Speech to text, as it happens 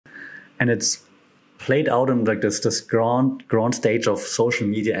and it's played out in like this grand stage of social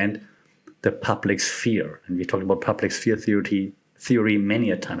media and the public sphere. And we talked about public sphere theory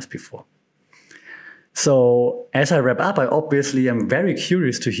many a times before. So as I wrap up, I obviously am very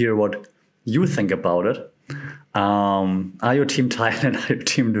curious to hear what you think about it. Are you team Thailand? Are you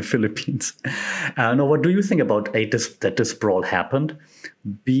team the Philippines? No, what do you think about that this brawl happened?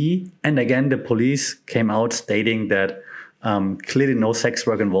 B, and again, the police came out stating that clearly no sex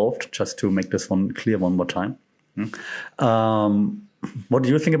work involved, just to make this one clear one more time. What do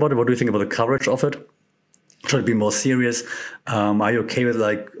you think about it? What do you think about the coverage of it? Should it be more serious? Are you okay with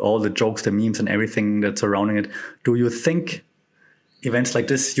like all the jokes, the memes and everything that's surrounding it? Do you think events like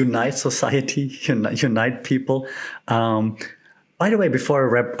this unite society, unite people? By the way, before I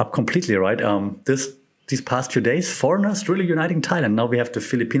wrap up completely, right? These past few days, foreigners really uniting Thailand. Now we have the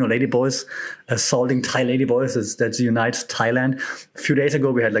Filipino ladyboys assaulting Thai ladyboys. That unites Thailand. A few days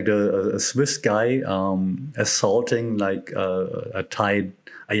ago, we had like a Swiss guy assaulting like a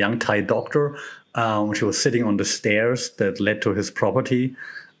young Thai doctor. She was sitting on the stairs that led to his property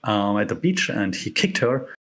at the beach, and he kicked her.